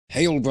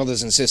Hail,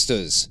 brothers and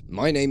sisters!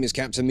 My name is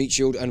Captain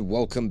Meatshield, and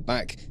welcome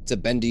back to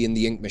Bendy and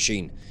the Ink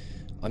Machine.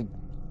 I'm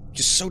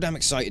just so damn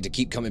excited to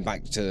keep coming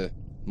back to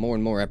more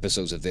and more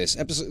episodes of this.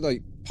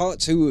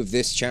 Part 2 of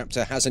this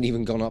chapter hasn't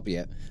even gone up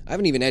yet. I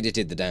haven't even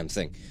edited the damn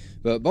thing.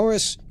 But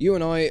Boris, you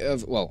and I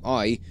have... well,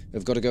 I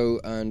have got to go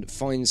and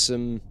find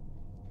some...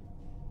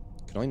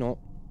 Can I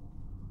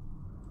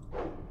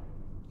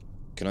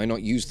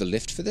not use the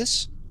lift for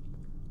this?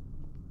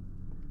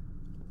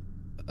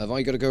 Have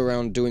I got to go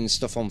around doing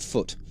stuff on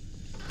foot?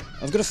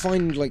 I've got to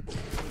find, like...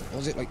 what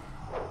was it, like...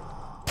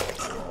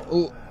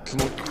 oh,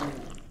 come on.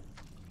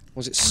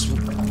 Was it...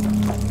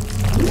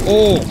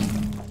 oh!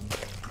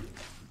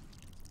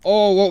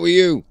 Oh, what were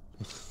you?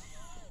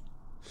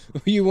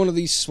 Were you one of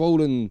these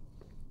swollen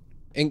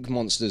ink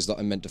monsters that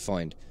I meant to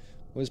find?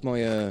 Where's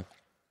my,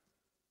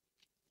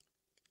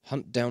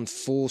 hunt down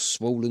 4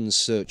 swollen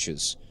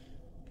searchers.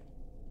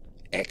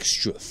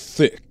 Extra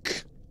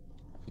thick.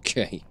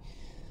 Okay.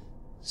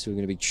 So we're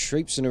going to be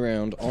traipsing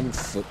around on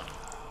foot.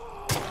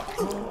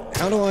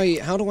 How do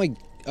I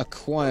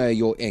acquire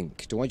your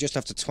ink? Do I just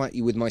have to twat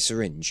you with my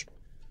syringe?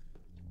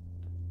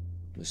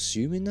 I'm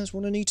assuming that's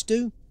what I need to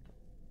do.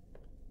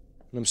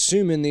 And I'm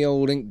assuming the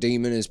old ink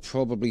demon is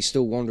probably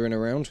still wandering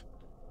around.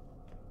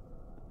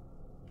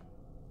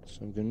 So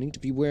I'm going to need to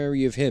be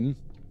wary of him.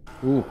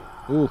 Oh,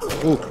 oh,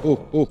 oh,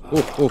 oh, oh,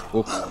 oh, oh,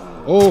 oh.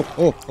 Oh,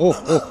 oh,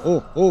 oh, oh,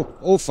 oh, oh,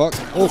 oh, fuck,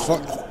 oh,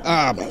 fuck.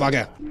 Ah,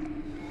 bugger.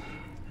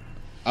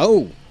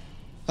 Oh,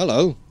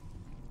 hello.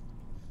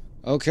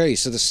 Okay,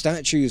 so the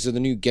statues are the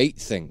new gate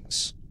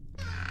things.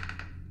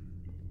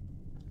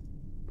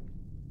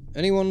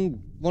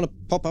 Anyone want to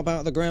pop up out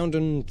of the ground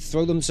and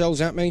throw themselves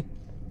at me?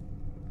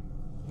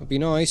 That'd be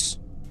nice.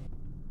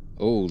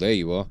 Oh, there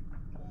you are.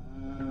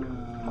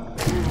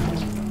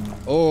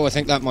 Oh, I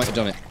think that might have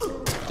done it.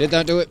 Did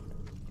that do it?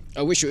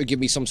 I wish it would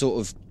give me some sort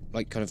of,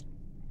 like, kind of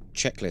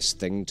checklist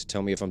thing to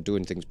tell me if I'm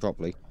doing things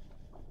properly.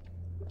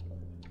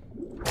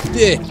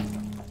 Yeah.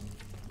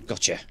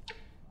 Gotcha.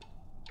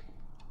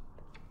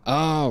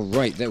 Ah,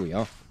 right, there we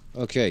are.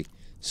 Okay,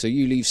 so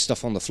you leave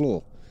stuff on the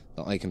floor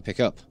that I can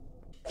pick up.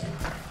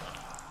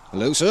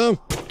 Hello, sir?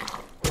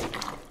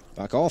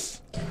 Back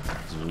off.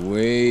 It's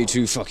way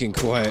too fucking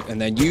quiet, and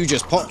then you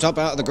just popped up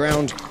out of the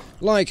ground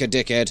like a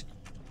dickhead.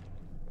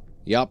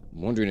 Yup,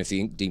 wondering if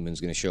the ink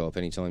demon's gonna show up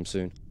anytime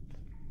soon.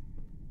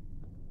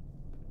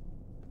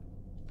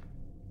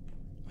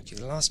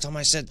 The last time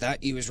I said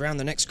that, he was round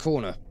the next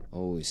corner.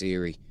 Oh, it's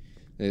eerie.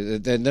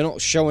 They're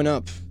not showing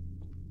up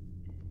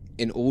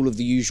in all of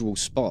the usual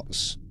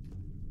spots.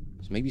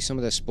 So maybe some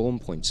of their spawn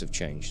points have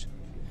changed.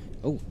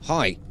 Oh,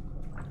 hi.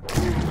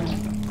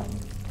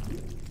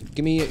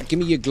 Give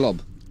me your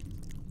glob.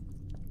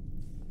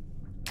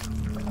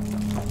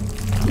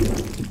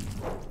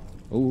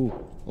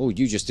 Oh,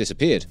 you just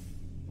disappeared.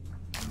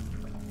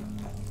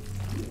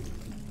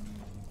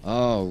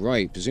 Oh,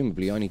 right.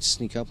 Presumably I need to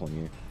sneak up on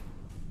you.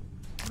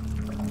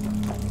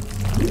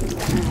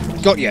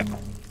 Got ya!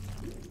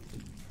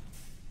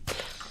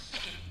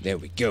 There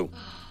we go.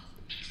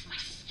 Makes my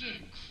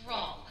skin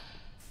crawl.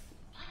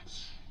 But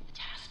the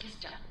task is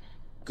done.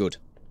 Good.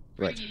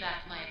 Right. Bring me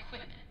back my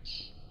equipment,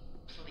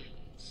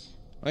 please.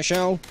 I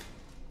shall.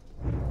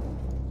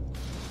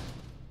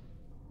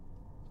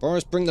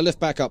 Boris, bring the lift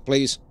back up,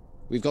 please.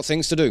 We've got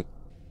things to do.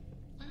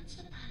 Once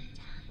upon a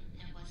time,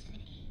 there was an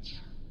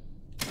angel.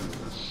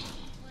 She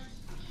was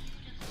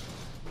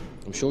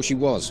beautiful. I'm sure she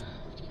was.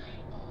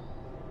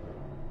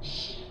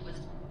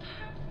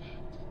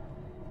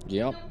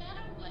 Yep. No matter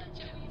what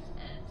Joey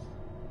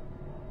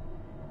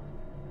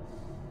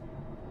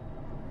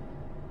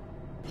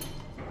says.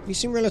 You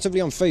seem relatively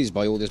unfazed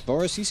by all this,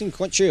 Boris. You seem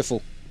quite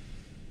cheerful.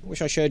 I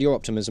wish I shared your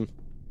optimism.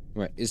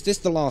 Right, is this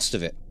the last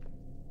of it?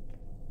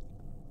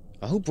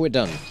 I hope we're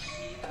done.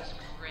 Those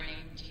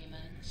grinning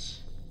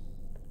demons.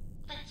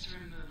 Let's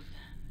remove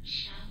them,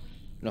 shall we?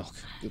 No.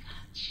 I've got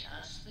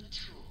just the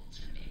tool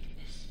to make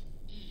this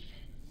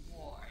even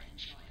more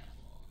enjoyable.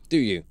 Do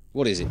you?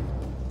 What is it?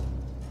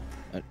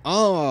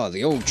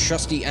 The old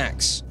trusty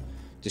axe.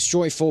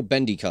 Destroy 4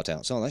 bendy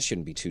cutouts. Oh, that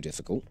shouldn't be too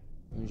difficult.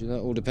 That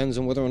all depends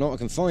on whether or not I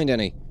can find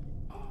any.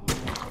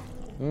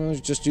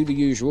 Just do the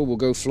usual. We'll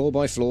go floor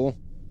by floor.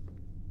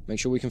 Make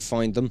sure we can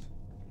find them.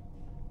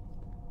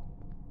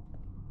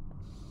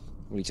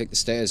 We'll take the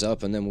stairs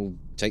up and then we'll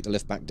take the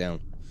lift back down.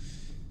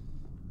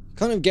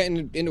 Kind of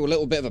getting into a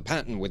little bit of a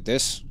pattern with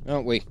this,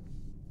 aren't we?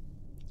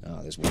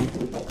 Ah, there's one.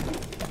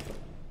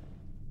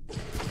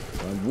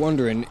 I'm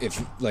wondering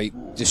if, like,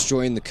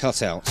 destroying the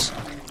cutouts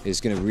is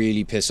going to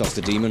really piss off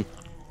the demon.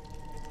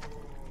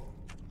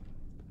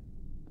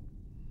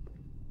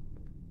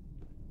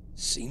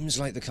 Seems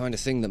like the kind of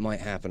thing that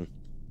might happen.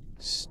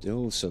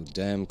 Still so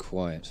damn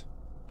quiet.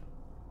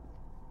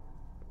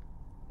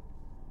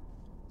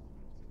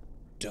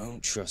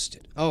 Don't trust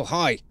it. Oh,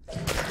 hi!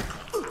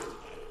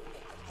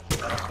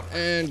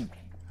 And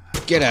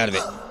get out of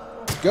it.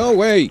 Go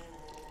away!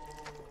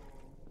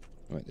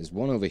 Right, there's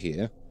one over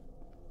here.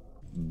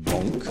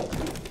 Bonk.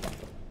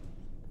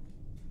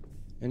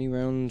 Any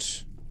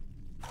round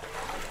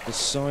this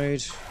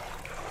side?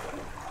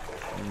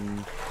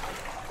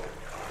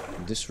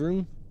 This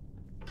room?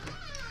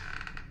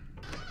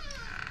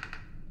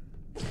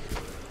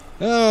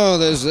 Oh,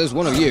 there's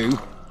one of you.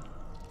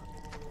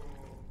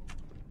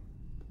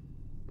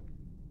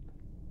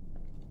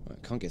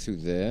 Right, can't get through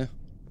there.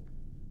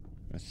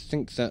 I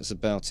think that's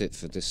about it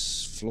for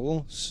this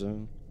floor,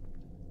 so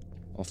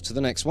off to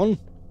the next one.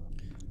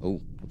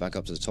 Oh, we're back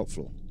up to the top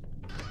floor.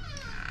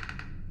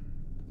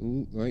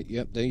 Ooh, right,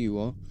 yep, there you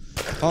are.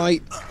 Hi!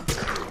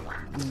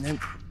 Nope.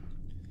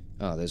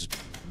 Ah, there's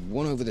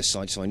one over this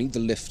side, so I need the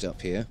lift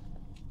up here.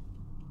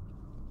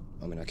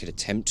 I mean, I could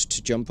attempt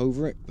to jump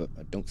over it, but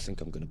I don't think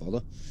I'm going to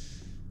bother.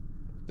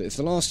 But if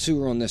the last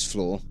two are on this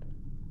floor,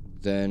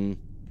 then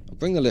I'll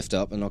bring the lift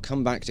up and I'll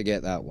come back to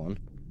get that one.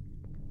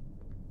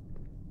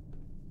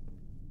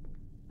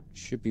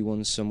 Should be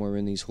one somewhere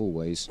in these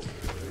hallways.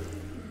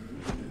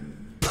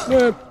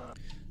 Nope.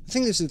 I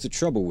think this is the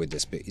trouble with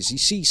this bit, is you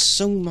see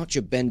so much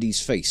of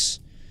Bendy's face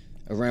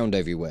around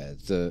everywhere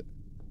that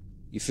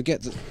you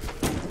forget that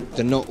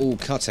they're not all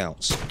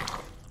cutouts.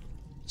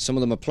 Some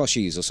of them are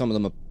plushies, or some of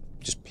them are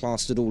just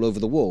plastered all over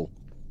the wall.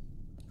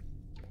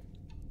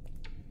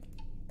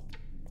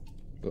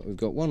 But we've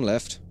got one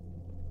left.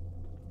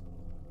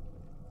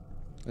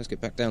 Let's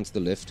get back down to the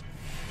lift.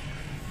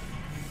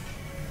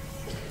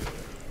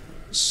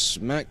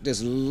 Smack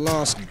this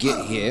last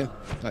git here.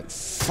 Like,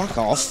 fuck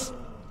off.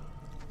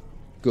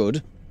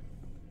 Good.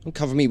 Don't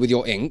cover me with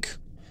your ink.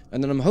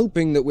 And then I'm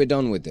hoping that we're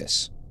done with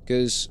this.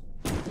 Because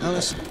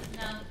Alice...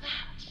 Now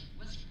that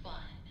was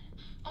fun.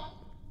 Oh,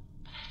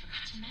 but I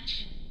forgot to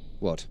mention.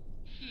 What?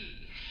 He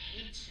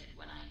hates it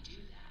when I do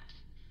that.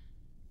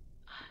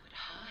 I would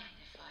hide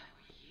if I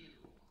were you.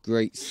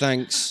 Great,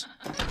 thanks.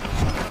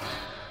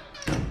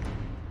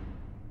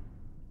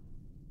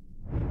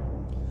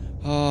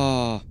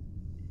 Ah.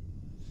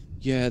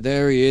 Yeah,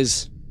 there he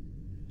is.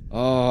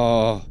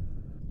 Oh.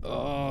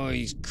 Oh,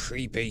 he's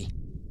creepy.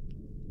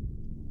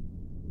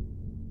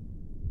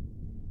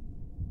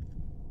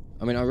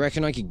 I mean, I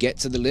reckon I could get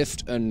to the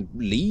lift and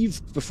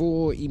leave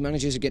before he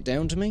manages to get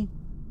down to me.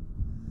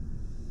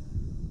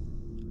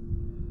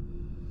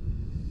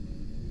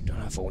 Don't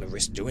know if I want to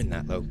risk doing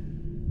that, though.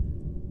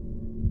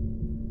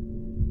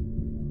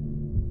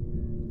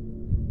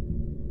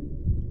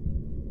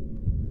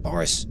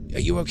 Boris, are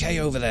you okay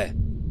over there?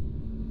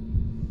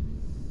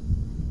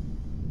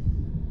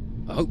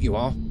 I hope you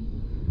are.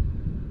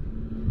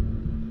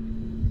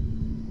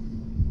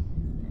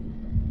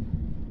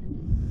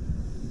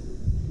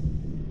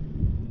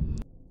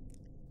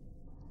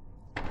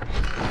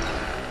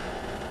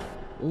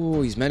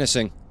 Oh, he's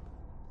menacing.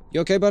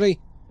 You okay, buddy?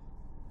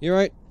 You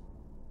alright?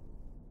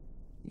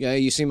 Yeah,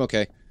 you seem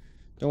okay.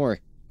 Don't worry.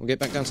 We'll get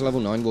back down to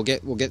level 9. We'll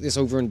get this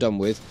over and done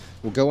with.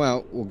 We'll go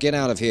out, we'll get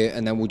out of here,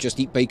 and then we'll just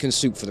eat bacon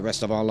soup for the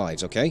rest of our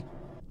lives, okay?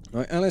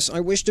 Alright, Alice, I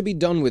wish to be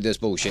done with this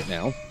bullshit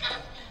now.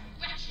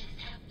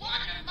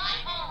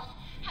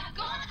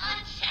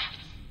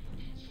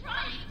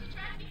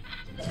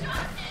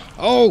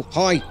 Oh,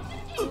 hi!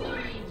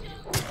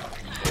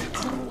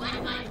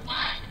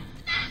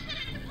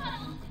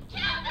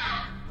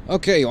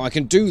 Okay, I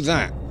can do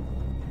that.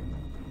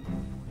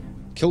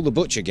 Kill the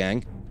butcher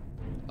gang.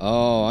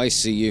 Oh, I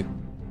see you.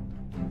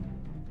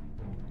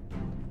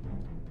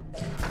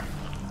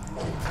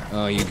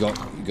 Oh, you got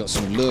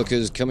some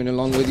lurkers coming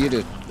along with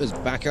you as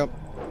backup.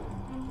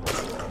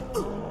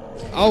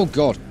 Oh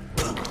God.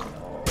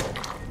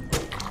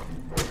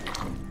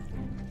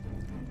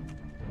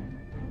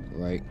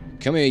 Right,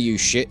 come here, you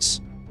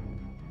shits.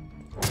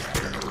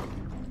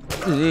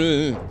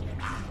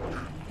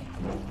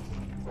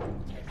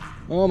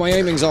 Oh, my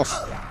aiming's off.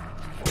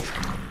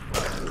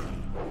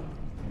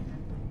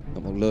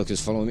 Got more lurkers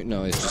following me.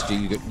 No, it's just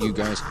you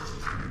guys.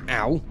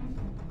 Ow.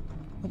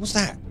 What was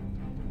that?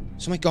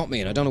 Somebody got me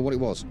and I don't know what it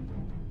was.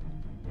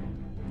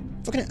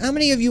 Fucking, how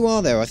many of you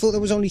are there? I thought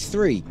there was only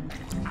 3.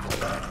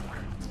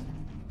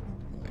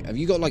 Have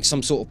you got like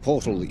some sort of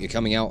portal that you're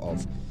coming out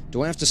of?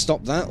 Do I have to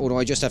stop that, or do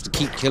I just have to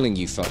keep killing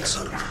you fucks?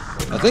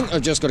 I think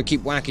I've just got to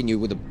keep whacking you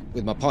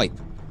with my pipe.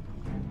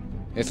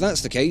 If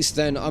that's the case,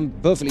 then I'm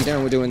perfectly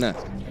down with doing that.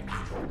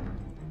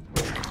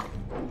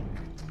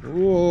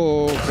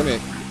 Whoa, come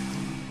here.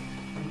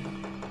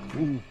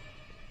 Ooh.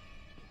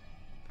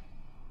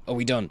 Are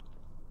we done?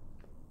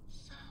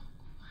 So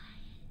quiet,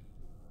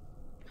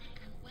 like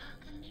a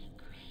welcoming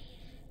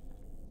grave.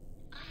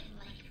 I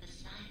like the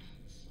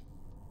silence,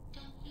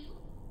 don't you?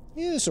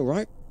 Yeah, it's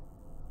alright.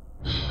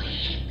 Oh, I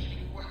hate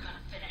leaving work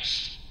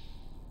unfinished.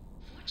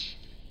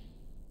 Fortunately,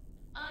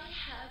 I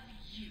have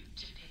you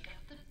to pick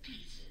up the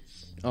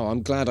pieces. Oh,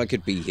 I'm glad I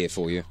could be here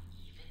for you.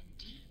 Even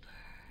deeper,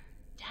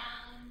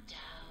 down,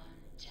 down,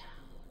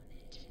 down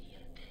into the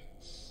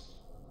abyss.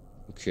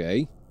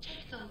 Okay.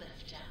 Take the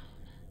lift down.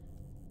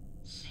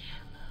 Say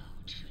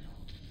hello to an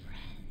old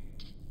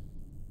friend.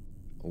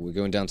 Oh, we're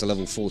going down to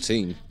level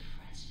 14.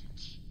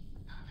 Present,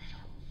 a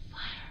little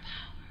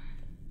firepower.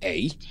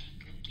 A? Take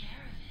good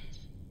care of it.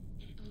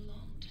 It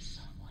belonged to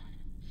someone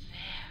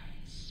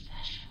very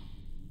special.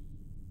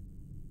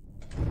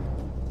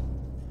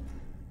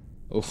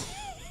 Oh.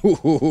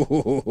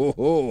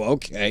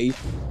 Okay. I forgot.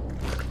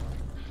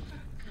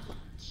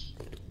 It's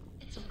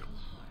a little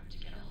hard to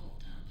get a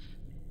hold of.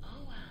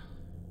 Oh well.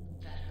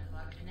 Better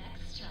luck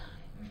next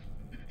time.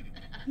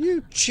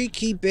 You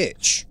cheeky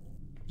bitch.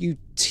 You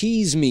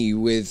tease me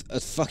with a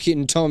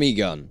fucking Tommy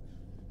gun.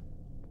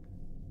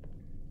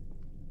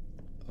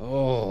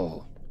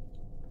 Oh.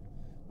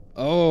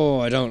 Oh,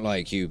 I don't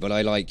like you, but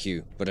I like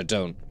you, but I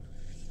don't.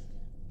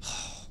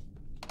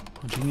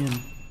 Punching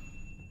in.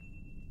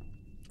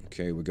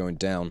 Okay, we're going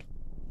down.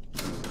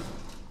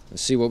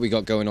 Let's see what we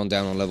got going on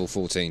down on level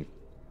 14.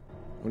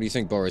 What do you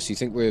think, Boris? You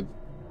think we're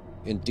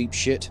in deep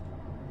shit?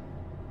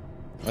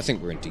 I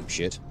think we're in deep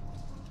shit.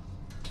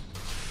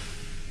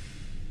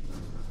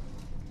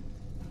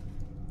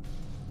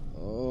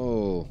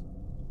 Oh.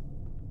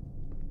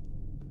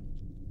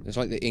 It's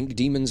like the Ink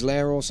Demon's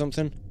lair or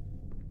something?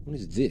 What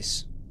is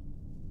this?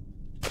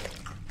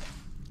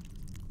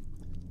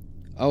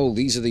 Oh,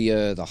 these are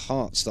the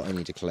hearts that I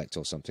need to collect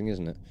or something,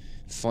 isn't it?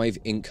 5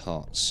 ink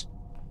hearts.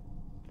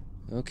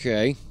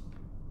 Okay.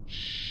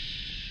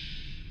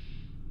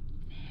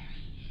 There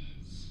he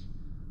is.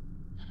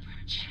 The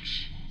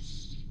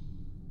Projectionist.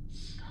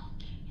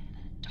 Skulking in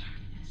the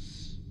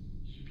darkness.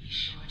 You be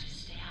sure to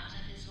stay out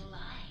of his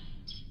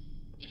light.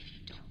 If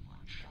you don't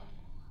want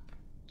trouble,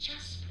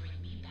 just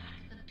bring me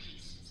back the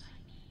pieces I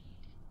need.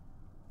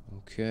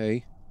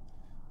 Okay.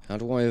 How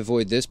do I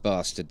avoid this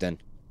bastard, then?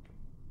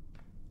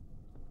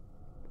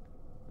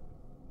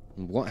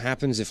 And what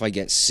happens if I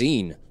get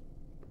seen?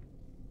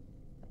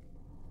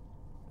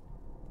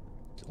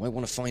 Do I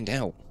want to find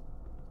out?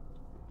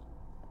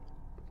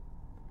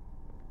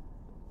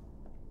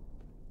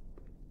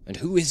 And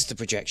who is the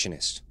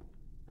Projectionist?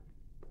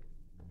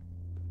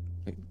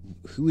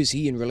 Who is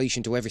he in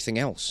relation to everything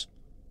else?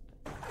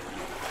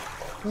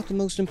 Well, the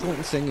most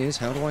important thing is,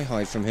 how do I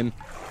hide from him?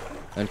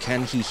 And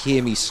can he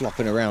hear me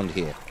slopping around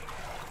here?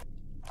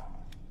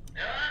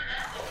 No, I'm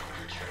not looking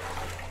for trouble.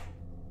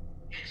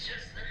 It's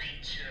just the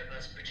nature of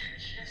us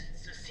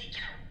projectionists to seek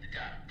out the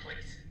dark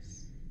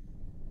places.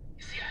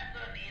 You see, I've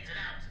learned the ins and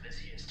outs of this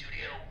here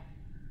studio.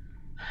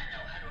 I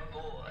know how to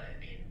avoid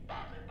being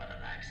bothered by the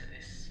likes of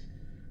this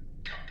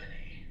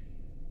company.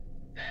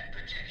 That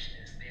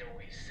projectionist, they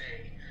always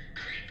say,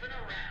 creeping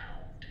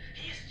around.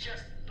 He's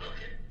just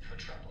looking for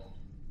trouble.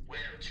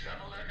 Well,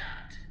 trouble or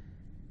not,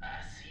 I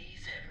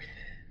sees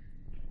everything.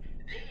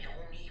 They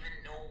don't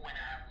even know when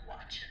I'm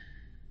watching.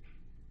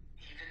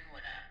 Even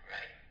when I'm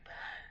right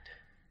behind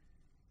them.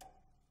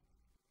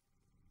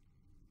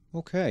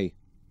 Okay.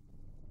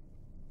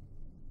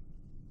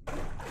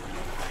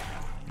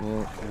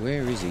 Well,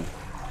 where is he?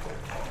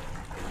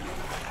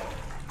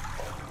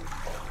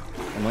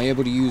 Am I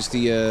able to use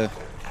the,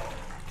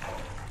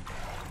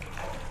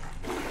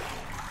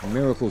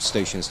 miracle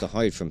stations to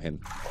hide from him?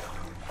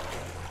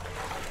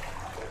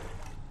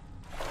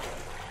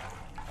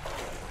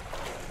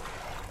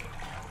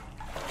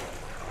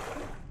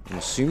 I'm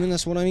assuming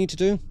that's what I need to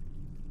do?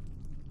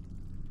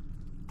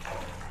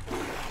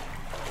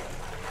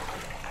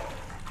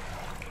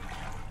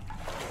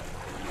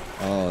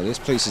 Oh, this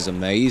place is a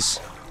maze.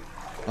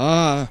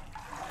 Ah!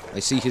 I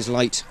see his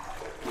light.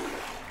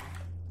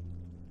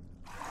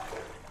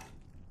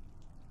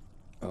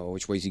 Oh,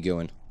 which way's he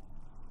going?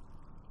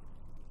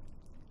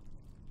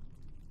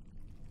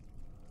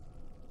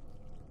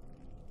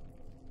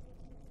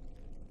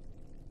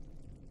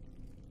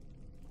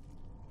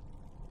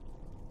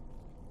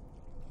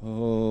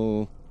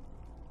 Oh.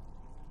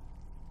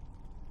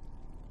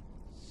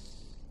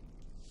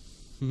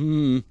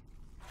 I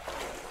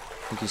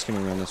think he's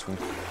coming around this way.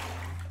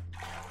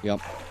 Yup.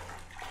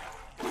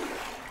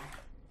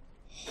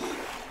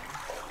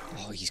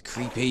 Oh, he's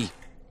creepy.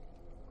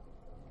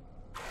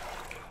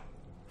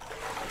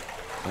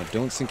 I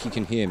don't think he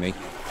can hear me.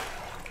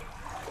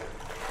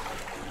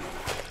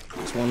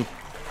 There's one.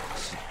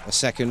 A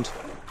second.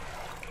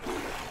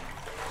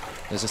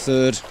 There's a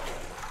third.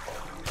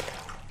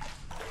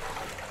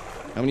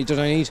 How many did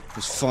I need? It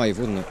was 5,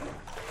 wasn't it?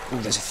 Oh,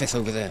 there's a 5th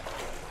over there.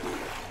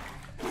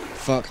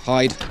 Fuck,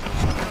 hide.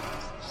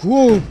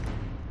 Whoa!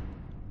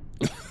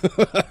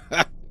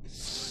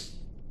 Is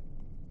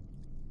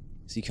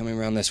he coming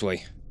around this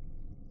way?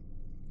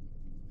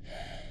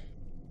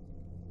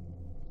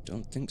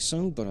 Don't think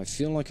so, but I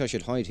feel like I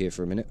should hide here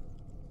for a minute.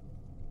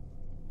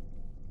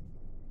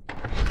 I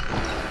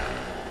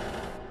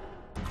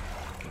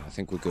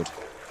think we're good.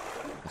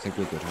 I think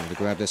we're good. I'm going to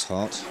grab this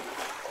heart.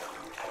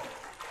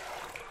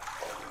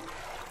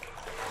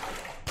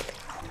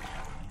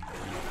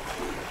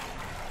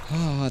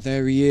 Ah,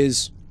 there he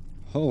is.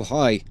 Oh,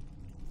 hi.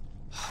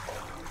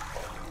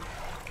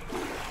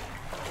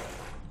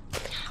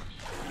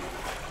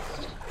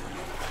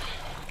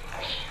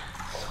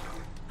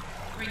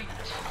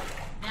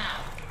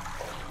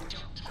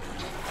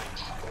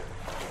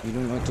 You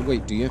don't like to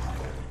wait, do you?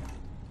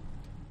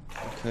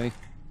 Okay.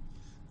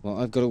 Well,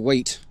 I've got to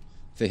wait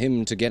for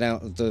him to get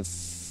out of the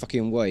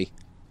fucking way.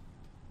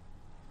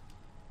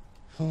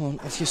 Come on,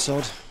 off your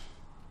sod.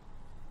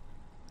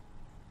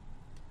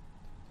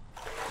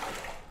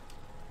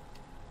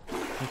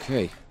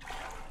 Okay.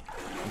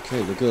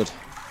 Okay, we're good.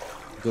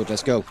 Good,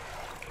 let's go.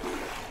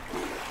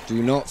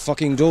 Do not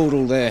fucking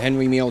dawdle there,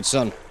 Henry, me old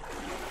son.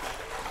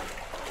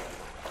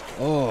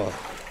 Oh.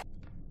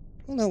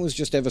 Well, that was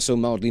just ever so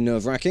mildly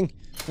nerve-wracking.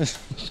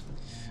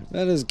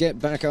 Let us get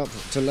back up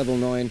to level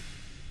 9.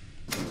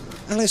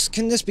 Alice,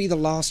 can this be the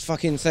last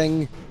fucking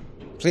thing?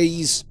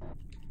 Please?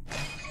 Reached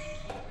the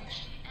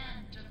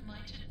end of my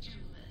to-do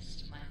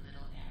list, my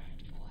little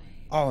errand boy.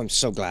 Oh, I'm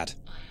so glad.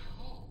 I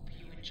hope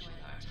you enjoyed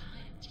our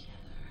time together.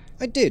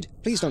 I did.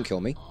 Please don't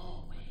kill me.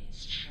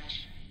 Always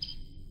treasure it.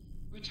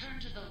 Return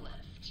to the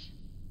lift.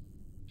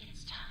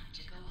 It's time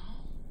to go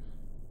home.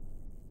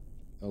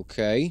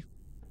 Okay.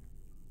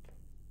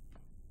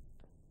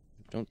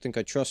 Don't think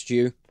I trust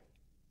you.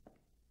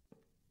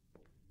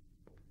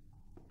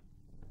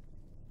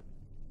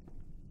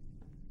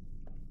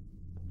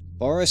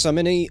 Boris, I'm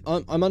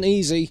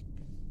uneasy.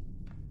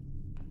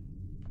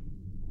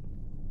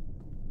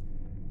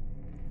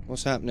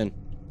 What's happening?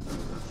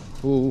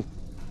 Ooh.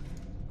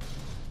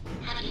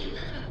 Have you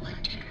ever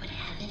wondered what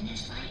heaven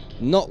is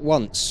like? Not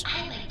once.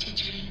 I like to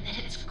dream that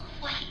it's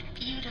quite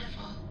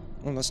beautiful.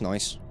 Oh, that's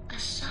nice. A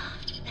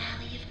soft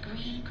valley of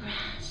green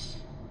grass,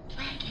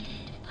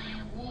 blanketed by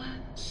a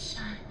warm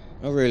sun.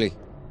 Oh, really?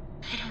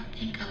 I don't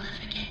think I'll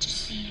ever get to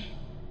see it.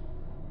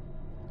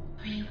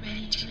 Are you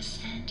ready to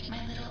ascend,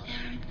 my little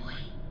errand boy?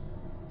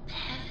 The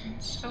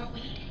heavens are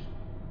waiting.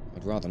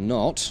 I'd rather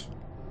not.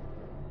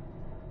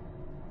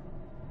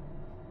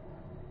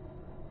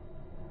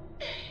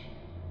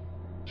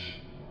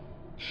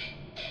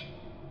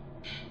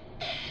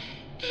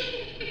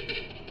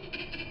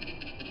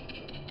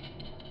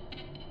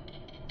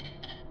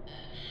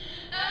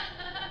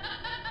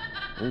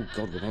 Oh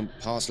god, we're on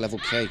past level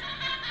K.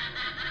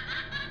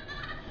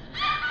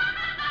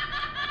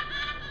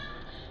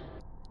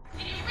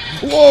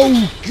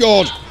 Whoa,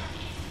 god!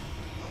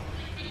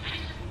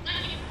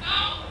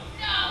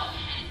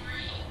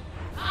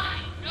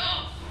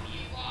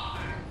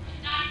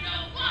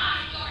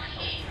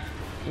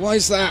 Why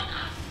is that?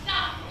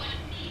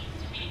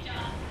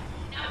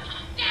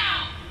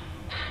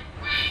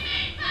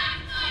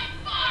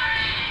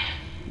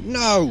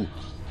 No!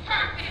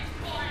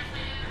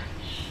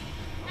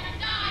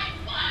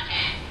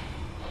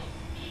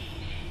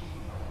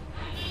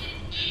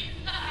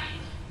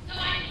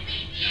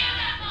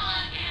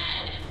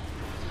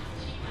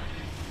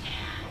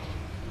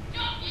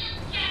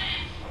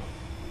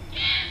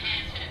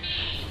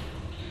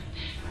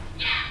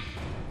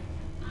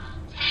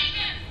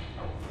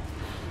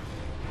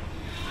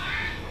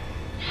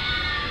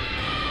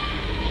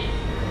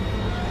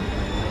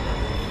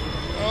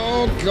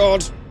 Oh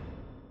god!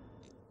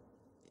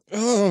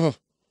 Oh.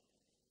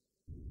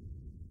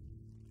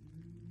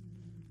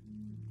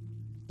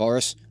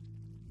 Boris?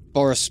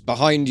 Boris,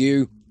 behind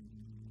you!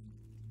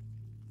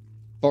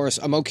 Boris,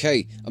 I'm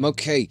okay. I'm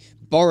okay.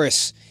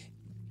 Boris!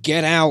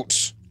 Get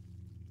out!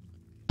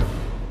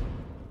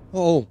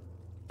 Oh.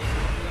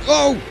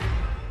 Oh!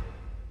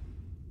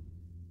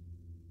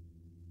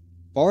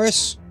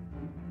 Boris?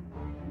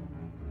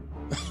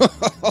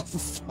 Oh,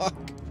 fuck.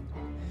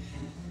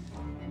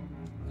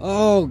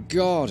 Oh,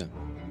 God.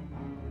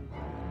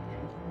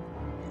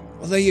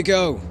 Well, there you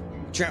go.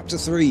 Chapter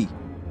 3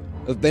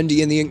 of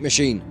Bendy and the Ink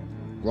Machine.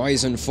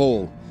 Rise and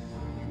Fall.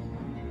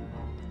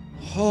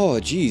 Oh,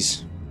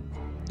 jeez.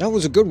 That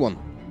was a good one.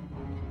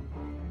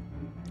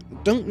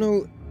 Don't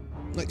know,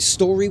 like,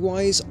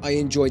 story-wise, I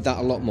enjoyed that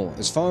a lot more.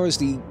 As far as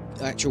the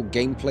actual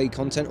gameplay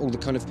content, all the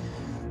kind of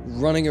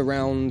running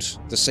around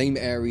the same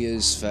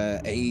areas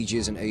for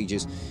ages and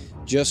ages,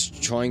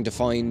 just trying to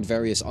find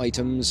various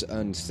items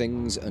and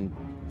things and,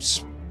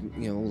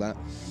 you know, all that.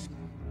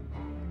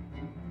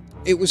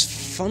 It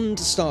was fun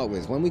to start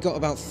with. When we got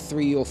about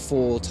 3 or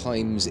 4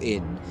 times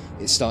in,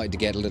 it started to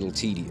get a little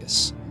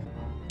tedious.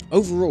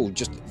 Overall,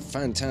 just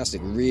fantastic,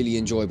 really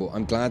enjoyable.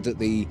 I'm glad that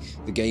the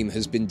game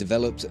has been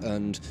developed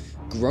and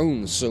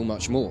grown so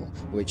much more,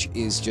 which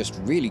is just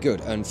really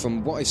good. And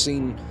from what I've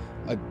seen,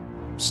 I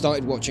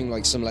started watching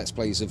like some Let's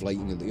Plays of like,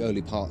 you know, the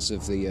early parts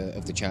of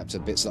the chapter,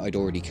 bits that I'd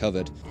already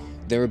covered.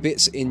 There are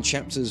bits in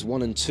chapters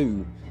 1 and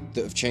 2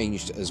 that have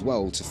changed as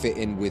well to fit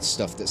in with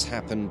stuff that's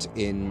happened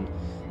in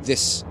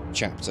this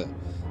chapter.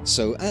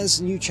 So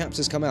as new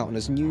chapters come out and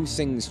as new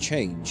things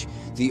change,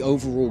 the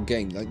overall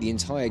game, like the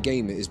entire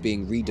game, is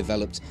being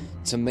redeveloped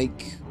to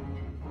make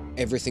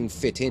everything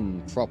fit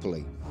in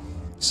properly.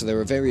 So there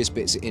are various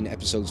bits in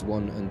episodes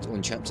 1 and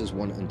on chapters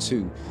 1 and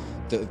 2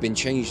 that have been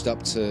changed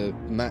up to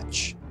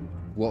match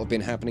what have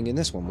been happening in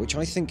this one, which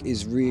I think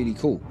is really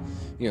cool.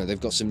 You know, they've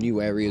got some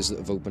new areas that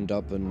have opened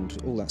up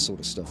and all that sort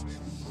of stuff.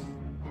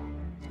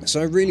 So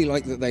I really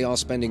like that they are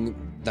spending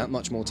that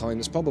much more time.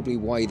 That's probably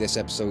why this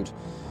episode,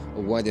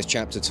 or why this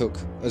chapter took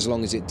as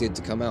long as it did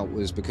to come out,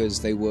 was because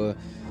they were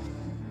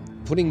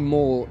putting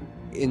more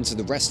into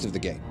the rest of the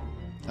game.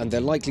 And they're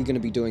likely going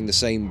to be doing the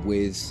same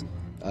with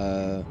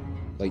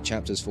like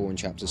chapters 4 and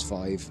chapters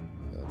 5,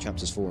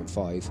 chapters 4 and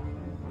 5.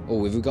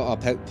 Oh, if we've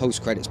got our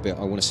post-credits bit,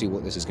 I want to see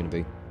what this is going to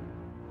be.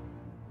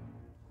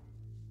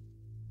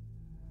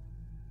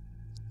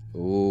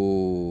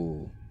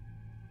 Oh.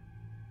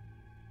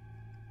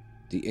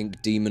 The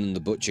Ink Demon and the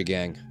Butcher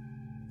Gang.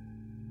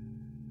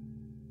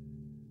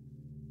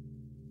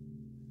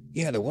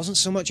 Yeah, there wasn't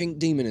so much Ink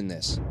Demon in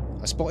this.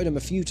 I spotted him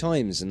a few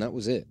times and that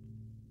was it.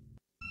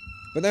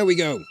 But there we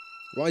go.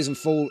 Rise and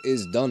Fall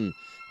is done.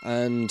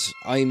 And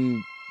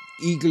I'm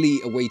eagerly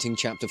awaiting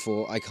Chapter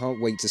 4. I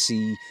can't wait to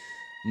see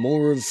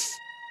more of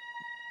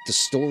the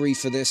story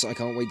for this. I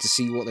can't wait to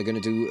see what they're going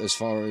to do as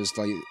far as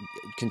like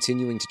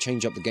continuing to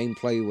change up the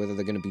gameplay, whether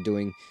they're going to be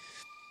doing...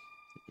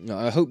 No,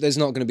 I hope there's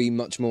not going to be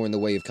much more in the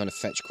way of kind of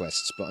fetch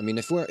quests, but I mean,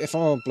 if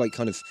our like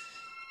kind of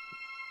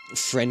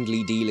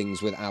friendly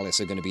dealings with Alice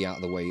are going to be out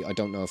of the way, I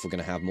don't know if we're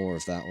going to have more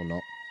of that or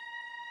not.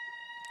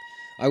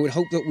 I would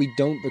hope that we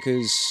don't,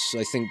 because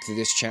I think that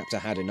this chapter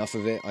had enough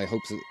of it. I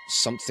hope that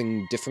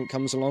something different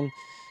comes along,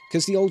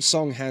 because the old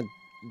song had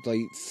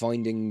like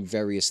finding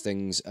various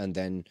things and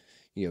then,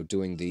 you know,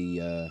 doing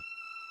the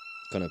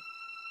kind of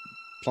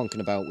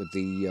plonking about with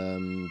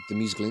the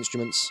musical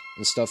instruments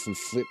and stuff, and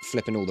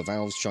flipping all the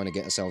valves, trying to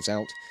get ourselves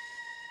out.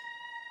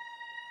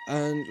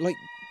 And like,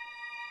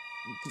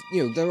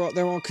 you know,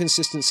 there are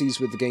consistencies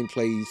with the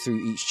gameplay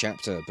through each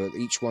chapter, but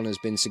each one has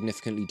been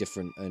significantly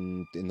different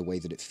and in the way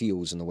that it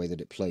feels and the way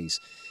that it plays.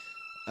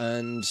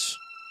 And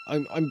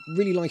I'm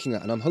really liking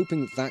that, and I'm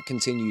hoping that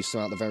continues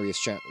throughout the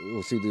various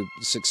or through the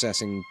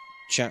successing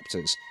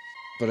chapters.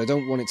 But I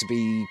don't want it to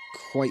be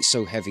quite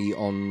so heavy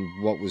on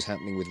what was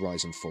happening with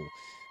Rise and Fall,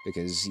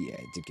 because yeah,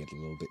 it did get a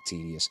little bit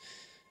tedious.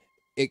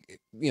 You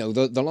know,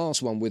 the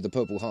last one with the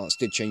Purple Hearts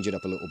did change it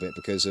up a little bit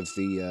because of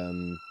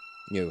the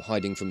you know,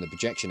 hiding from the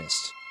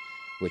Projectionist,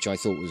 which I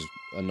thought was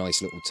a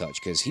nice little touch,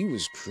 because he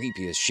was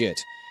creepy as shit.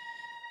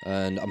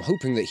 And I'm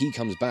hoping that he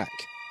comes back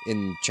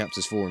in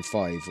chapters 4 and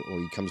 5, or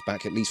he comes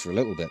back at least for a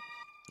little bit.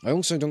 I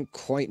also don't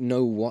quite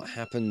know what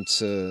happened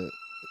to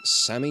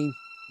Sammy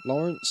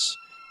Lawrence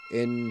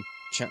in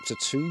chapter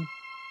 2.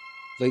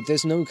 Like,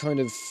 there's no kind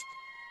of...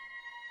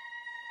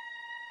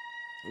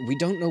 We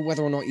don't know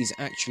whether or not he's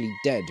actually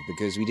dead,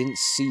 because we didn't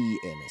see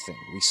anything.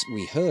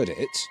 We heard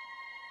it.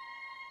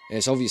 And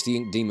it's obvious the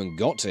Ink Demon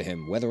got to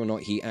him. Whether or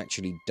not he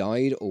actually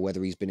died, or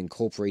whether he's been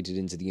incorporated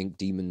into the Ink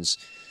Demon's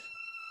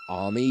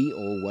army,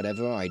 or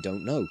whatever, I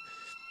don't know.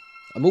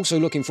 I'm also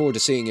looking forward to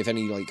seeing if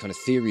any, like, kind of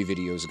theory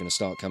videos are going to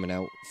start coming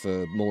out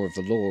for more of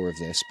the lore of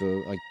this,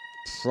 but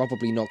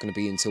probably not going to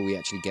be until we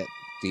actually get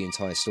the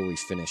entire story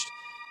finished.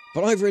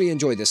 But I've really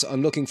enjoyed this.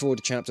 I'm looking forward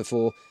to Chapter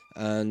 4,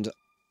 and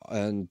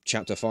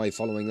Chapter 5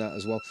 following that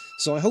as well.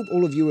 So I hope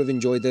all of you have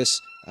enjoyed this,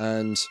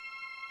 and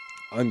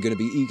I'm going to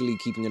be eagerly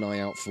keeping an eye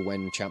out for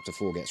when Chapter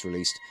 4 gets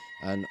released,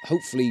 and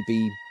hopefully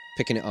be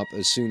picking it up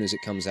as soon as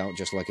it comes out,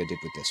 just like I did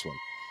with this one.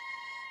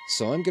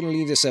 So I'm going to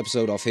leave this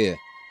episode off here,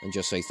 and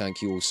just say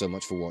thank you all so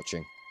much for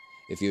watching.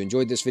 If you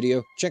enjoyed this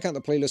video, check out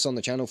the playlist on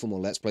the channel for more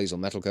Let's Plays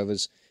on metal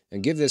covers,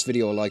 and give this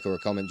video a like or a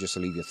comment just to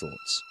leave your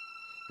thoughts.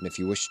 And if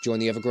you wish to join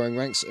the ever-growing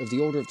ranks of the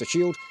Order of the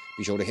Shield,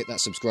 be sure to hit that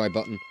subscribe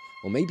button,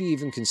 or maybe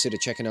even consider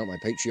checking out my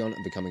Patreon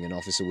and becoming an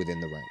officer within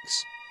the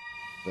ranks.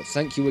 But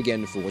thank you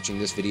again for watching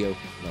this video,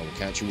 and I will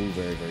catch you all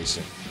very, very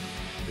soon.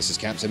 This is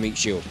Captain Meat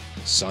Shield,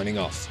 signing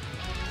off.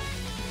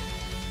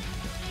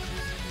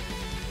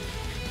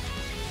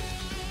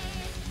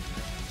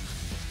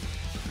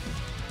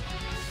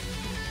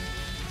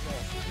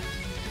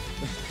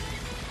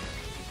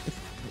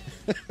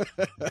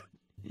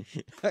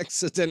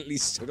 Accidentally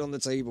stood on the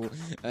table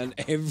and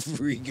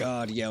every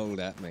guard yelled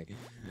at me.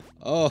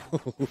 Oh,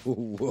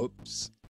 whoops.